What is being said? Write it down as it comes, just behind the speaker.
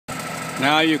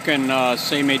Now you can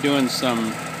see me doing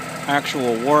some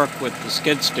actual work with the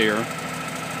skid steer.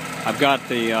 I've got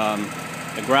the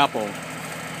grapple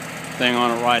thing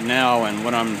on it right now, and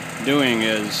what I'm doing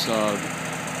is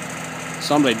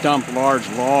somebody dumped large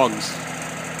logs.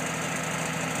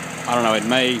 I don't know,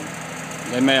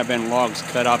 they may have been logs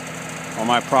cut up on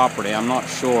my property. I'm not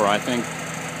sure. I think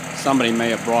somebody may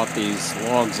have brought these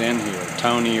logs in here,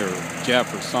 Tony or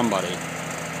Jeff or somebody,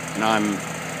 and I'm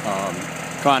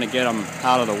trying to get them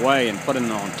out of the way and putting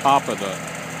them on top of the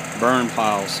burn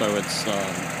pile so it's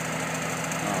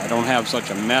I don't have such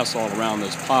a mess all around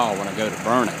this pile when I go to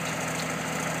burn it.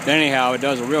 But anyhow, it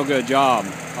does a real good job.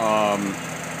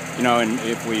 You know, and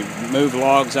if we move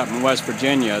logs up in West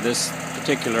Virginia, this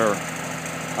particular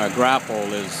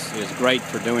grapple is great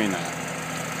for doing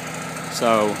that.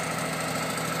 So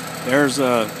there's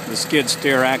the skid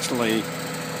steer actually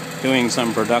doing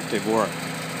some productive work.